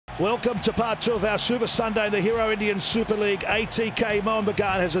Welcome to part 2 of our Super Sunday in the Hero Indian Super League. ATK Mohun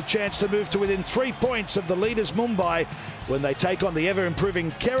Bagan has a chance to move to within 3 points of the leaders Mumbai when they take on the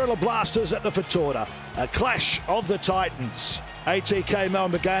ever-improving Kerala Blasters at the Fatorda. A clash of the Titans. ATK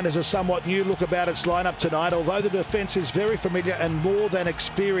Mohun Bagan has a somewhat new look about its lineup tonight, although the defence is very familiar and more than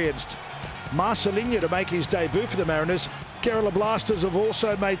experienced. Marcelinho to make his debut for the Mariners. Kerala Blasters have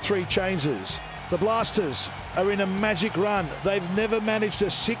also made 3 changes. The Blasters are in a magic run. They've never managed a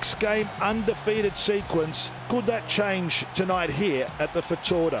 6-game undefeated sequence. Could that change tonight here at the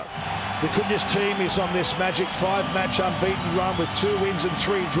Fatorda? Vicuna's team is on this magic 5-match unbeaten run with 2 wins and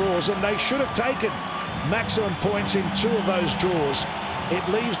 3 draws, and they should have taken maximum points in 2 of those draws. It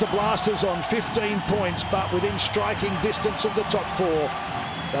leaves the Blasters on 15 points, but within striking distance of the top 4.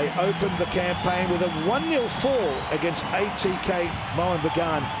 They opened the campaign with a 1-0 fall against ATK Mohun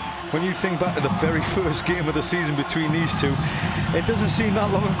Bagan. When you think back to the very first game of the season between these two, it doesn't seem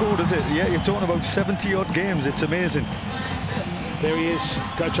that long ago, does it? Yeah, you're talking about 70-odd games. It's amazing. There he is,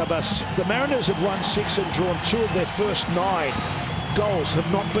 Coach Habas. The Mariners have won 6 and drawn 2 of their first 9. Goals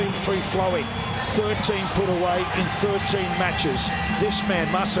have not been free-flowing. 13 put away in 13 matches. This man,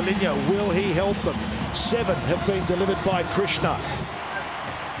 Marcelinho, will he help them? 7 have been delivered by Krishna.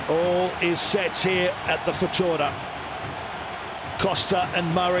 All is set here at the Fatorda. Costa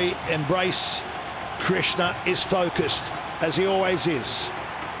and Murray embrace. Krishna is focused, as he always is.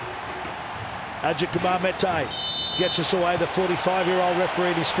 Mete gets us away, the 45-year-old referee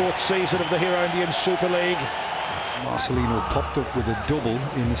in his 4th season of the Hero Indian Super League. Marcelinho popped up with a double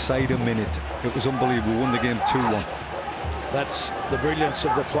inside a minute. It was unbelievable. Won the game 2-1. That's the brilliance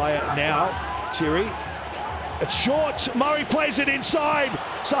of the player. Now, Thierry. It's short. Murray plays it inside.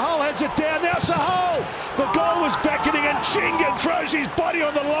 Sahal heads it down. Now Sahal. The goal was beckoning, and Chingan throws his body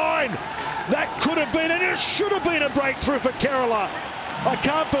on the line. That could have been, and it should have been, a breakthrough for Kerala. I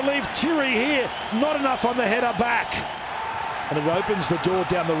can't believe Thierry here. Not enough on the header back. And it opens the door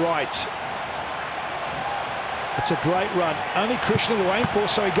down the right. It's a great run. Only Krishna to aim for,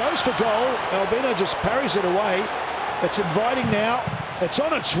 so he goes for goal. Albino just parries it away. It's inviting now. It's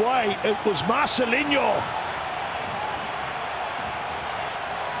on its way. It was Marcelinho.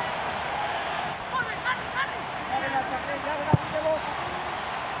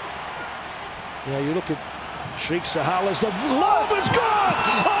 Yeah, you look at Sheikh Sahal as the lob is gone.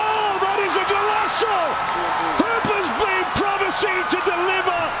 Oh, that is a golazo! Hooper's been promising to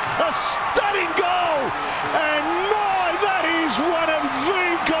deliver a stunning goal, and my, that is one of the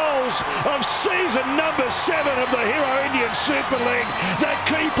goals of season number 7 of the Hero Indian Super League. The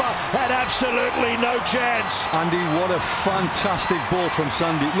keeper had absolutely no chance. Andy, what a fantastic ball from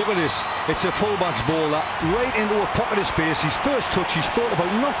Sandy. Look at this. It's a fullback's ball, that right into a pocket of space. His first touch, he's thought about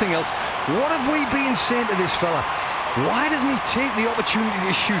nothing else. What have we been saying to this fella? Why doesn't he take the opportunity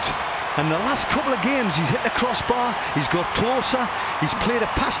to shoot? And the last couple of games, he's hit the crossbar, he's got closer, he's played a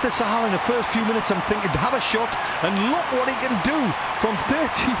pass to Sahal in the first few minutes. I'm thinking, have a shot, and look what he can do from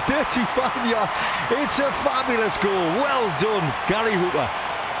 30-35 yards. It's a fabulous goal. Well done, Gary Hooper.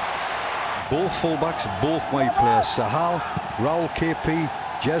 Both fullbacks, both wide players. Sahal, Raul KP,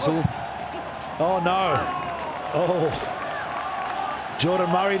 Jezel. Oh no. Oh. Jordan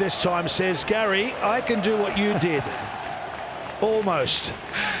Murray this time says, Gary, I can do what you did. Almost.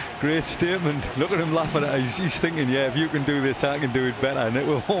 Great statement. Look at him laughing at it. He's thinking, yeah, if you can do this, I can do it better. And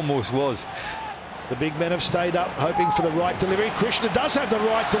it almost was. The big men have stayed up, hoping for the right delivery. Krishna does have the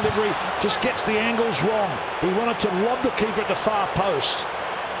right delivery, just gets the angles wrong. He wanted to lob the keeper at the far post.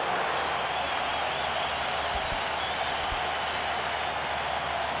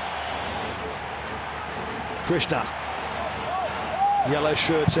 Krishna. Yellow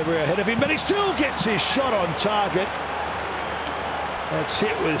shirts everywhere ahead of him, but he still gets his shot on target. That's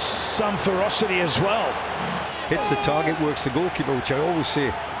hit with some ferocity as well. Hits the target, works the goalkeeper, which I always say.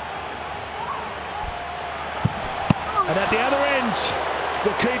 And at the other end,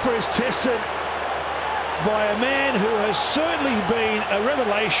 the keeper is tested by a man who has certainly been a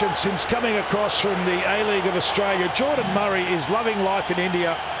revelation since coming across from the A-League of Australia. Jordan Murray is loving life in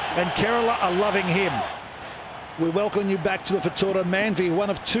India, and Kerala are loving him. We welcome you back to the Fatorda. Manvi, one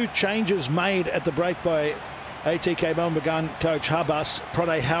of 2 changes made at the break by ATK Mohun Bagan coach Habas,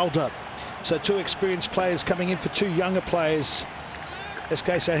 Pranay Halder. So 2 experienced players coming in for 2 younger players,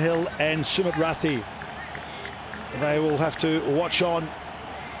 SK Sahil and Sumit Rathi. They will have to watch on,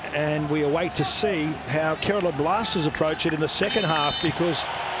 and we await to see how Kerala Blasters approach it in the second half, because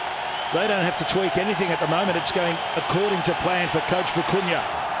they don't have to tweak anything at the moment. It's going according to plan for Coach Vicuna.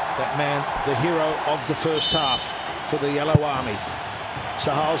 That man, the hero of the first half for the Yellow Army.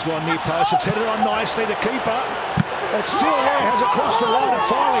 Sahal's gone near post. It's headed on nicely. The keeper It's still there, has it crossed the line? It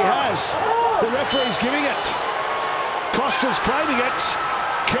finally has. The referee's giving it. Costa's claiming it.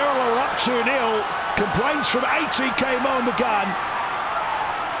 Kerala are up 2-0. Complaints from ATK Mohun Bagan.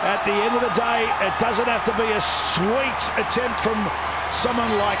 At the end of the day, it doesn't have to be a sweet attempt from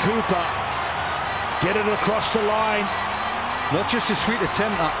someone like Hooper. Get it across the line. Not just a sweet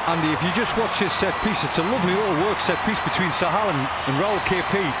attempt, Andy. If you just watch this set piece, it's a lovely little work set piece between Sahal and Raul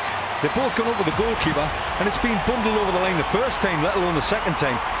KP. They've both gone up with the goalkeeper, and it's been bundled over the line the first time, let alone the second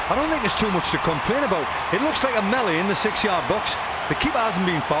time. I don't think there's too much to complain about. It looks like a melee in the 6-yard box. The keeper hasn't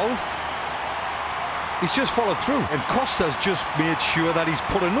been fouled. He's just followed through, and Costa's just made sure that he's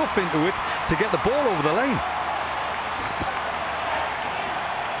put enough into it to get the ball over the line.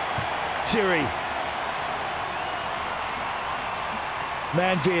 Thierry.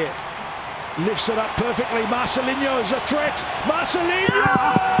 Manveer lifts it up perfectly. Marcelinho is a threat. Marcelinho!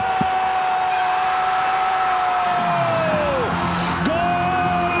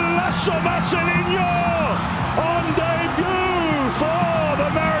 Golazo Marcelinho on debut for the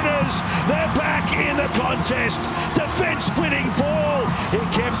Mariners. They're back in the contest. Defence-splitting ball. He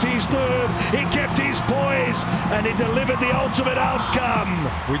kept his nerve, he kept his poise, and he delivered the ultimate outcome.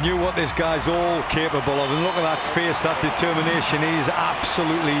 We knew what this guy's all capable of, and look at that face, that determination. He's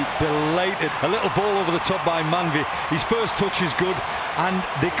absolutely delighted. A little ball over the top by Manveer. His first touch is good, and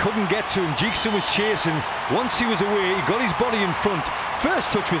they couldn't get to him. Jackson was chasing. Once he was away, he got his body in front.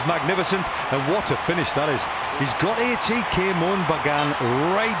 First touch was magnificent, and what a finish that is. He's got ATK Mohun Bagan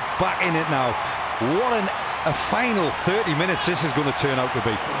right back in it now. What a final 30 minutes this is going to turn out to be.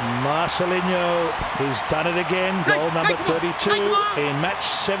 Marcelinho, he's done it again. Goal number 32 in match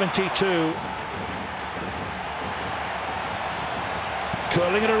 72.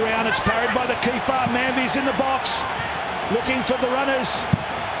 Curling it around, it's parried by the keeper. Manveer's in the box, looking for the runners.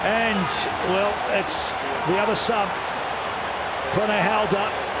 And, well, it's the other sub, Pranay Halder,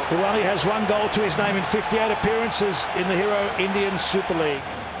 who only has 1 goal to his name in 58 appearances in the Hero Indian Super League.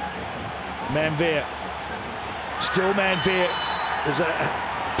 Manveer. Still Manveer. There's a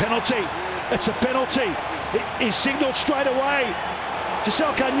penalty. It's a penalty. He's signalled straight away.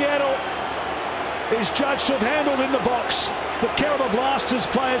 Giselle Cañero is judged to have handled in the box. The Kerala Blasters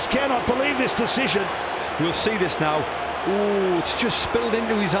players cannot believe this decision. We'll see this now. Oh, it's just spilled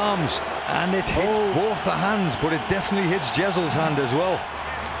into his arms, and it hits both the hands, but it definitely hits Jezel's hand as well.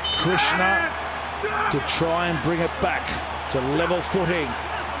 Krishna to try and bring it back to level footing.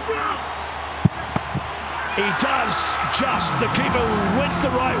 He does just. The keeper went the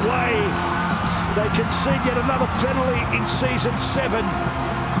right way. They concede yet another penalty in season 7,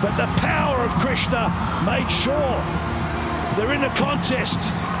 but the power of Krishna made sure they're in the contest.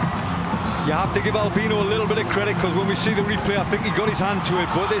 You have to give Albino a little bit of credit, because when we see the replay, I think he got his hand to it,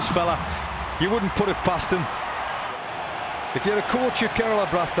 but this fella, you wouldn't put it past him. If you're a coach at Kerala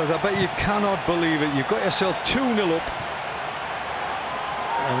Blasters, I bet you cannot believe it. You've got yourself 2-0 up.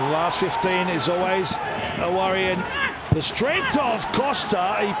 And the last 15 is always a worry. And the strength of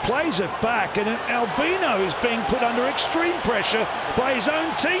Costa, he plays it back, and Albino is being put under extreme pressure by his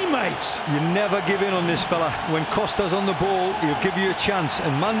own teammates. You never give in on this fella. When Costa's on the ball, he'll give you a chance.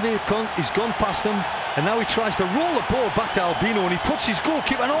 And Manveer, he's gone past him, and now he tries to roll the ball back to Albino, and he puts his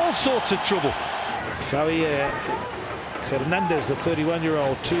goalkeeper in all sorts of trouble. Javier Hernandez, the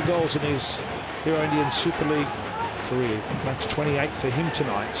 31-year-old, 2 goals in his Hero Indian Super League career. Match 28 for him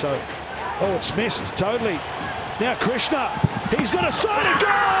tonight. So, it's missed totally. Now Krishna, he's got a side of goal!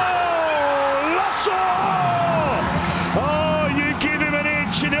 Lasso! Oh, you give him an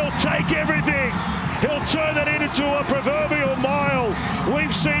inch and he'll take everything. He'll turn that into a proverbial mile.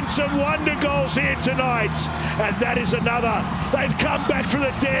 We've seen some wonder goals here tonight, and that is another. They've come back from the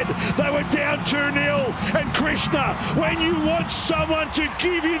dead. They were down 2-0, and Krishna, when you want someone to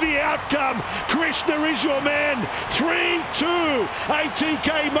give you the outcome, Krishna is your man. 3-2,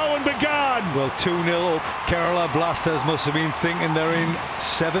 ATK Mohun Bagan. Well, 2-0 up. Kerala Blasters must have been thinking they're in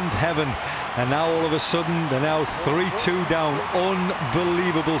 7th heaven, and now all of a sudden they're now 3-2 down.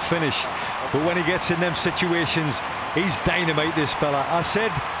 Unbelievable finish. But when he gets in them situations, he's dynamite, this fella. I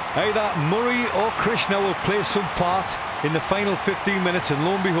said either Murray or Krishna will play some part in the final 15 minutes, and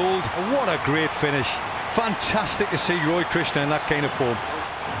lo and behold, what a great finish. Fantastic to see Roy Krishna in that kind of form.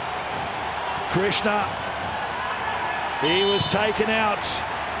 Krishna, he was taken out,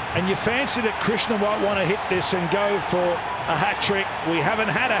 and you fancy that Krishna might want to hit this and go for a hat-trick. We haven't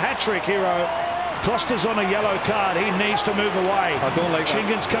had a hat-trick, Hero. Costa's on a yellow card. He needs to move away. I don't like that.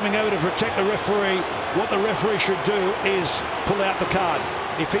 Chingan's coming over to protect the referee. What the referee should do is pull out the card.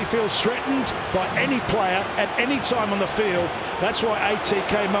 If he feels threatened by any player at any time on the field, that's why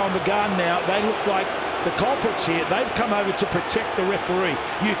ATK Mohun Bagan now, they look like the culprits here. They've come over to protect the referee.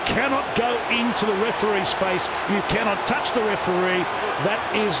 You cannot go into the referee's face. You cannot touch the referee. That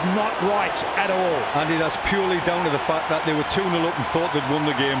is not right at all. Andy, that's purely down to the fact that they were 2-0 up and thought they'd won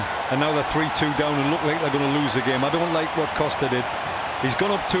the game, and now they're 3-2 down and look like they're going to lose the game. I don't like what Costa did. He's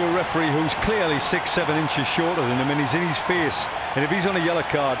gone up to a referee who's clearly 6-7 inches shorter than him, and he's in his face. And if he's on a yellow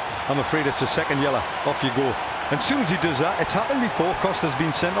card, I'm afraid it's a second yellow. Off you go. And as soon as he does that, it's happened before. Costa's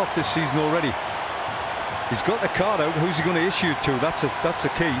been sent off this season already. He's got the card out. Who's he going to issue it to? That's the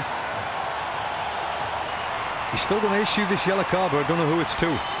key. He's still going to issue this yellow card, but I don't know who it's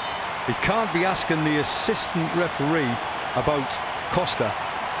to. He can't be asking the assistant referee about Costa,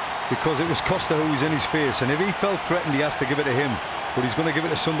 because it was Costa who was in his face, and if he felt threatened, he has to give it to him. But he's going to give it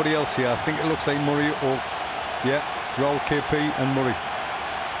to somebody else here. I think it looks like Murray, or yeah, Raul KP and Murray.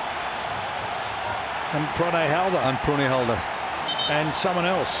 And Prone Halder. And Prone Halder. And someone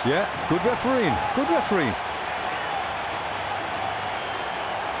else. Yeah, good refereeing. Good refereeing.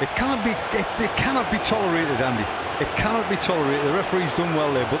 It cannot be tolerated, Andy. It cannot be tolerated. The referee's done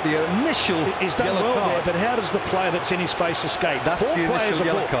well there, but the initial he's done yellow well card, there, but how does the player that's in his face escape? That's the initial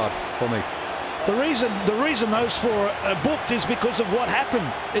yellow card for me. The reason those four are booked is because of what happened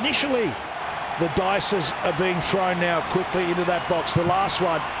initially. The dices are being thrown now quickly into that box. The last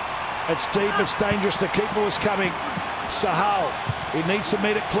one, it's deep, it's dangerous. The keeper was coming. Sahal, he needs to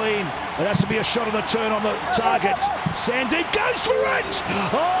meet it clean. It has to be a shot on the turn on the target. Sandeep goes for it.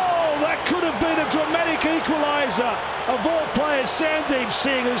 Oh, that could have been a dramatic equaliser. Of all players, Sandeep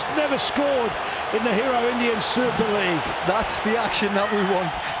Singh, who's never scored in the Hero Indian Super League. That's the action that we want.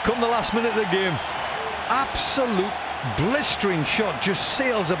 Come the last minute of the game. Absolute blistering shot, just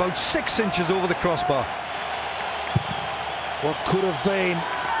sails about 6 inches over the crossbar. What could have been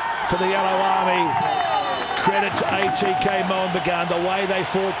for the Yellow Army. Credit to ATK Mohun Bagan, the way they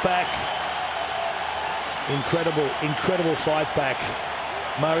fought back. Incredible fight back.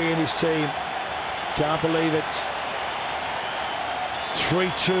 Murray and his team can't believe it.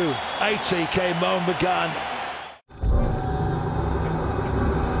 3-2, ATK Mohun Bagan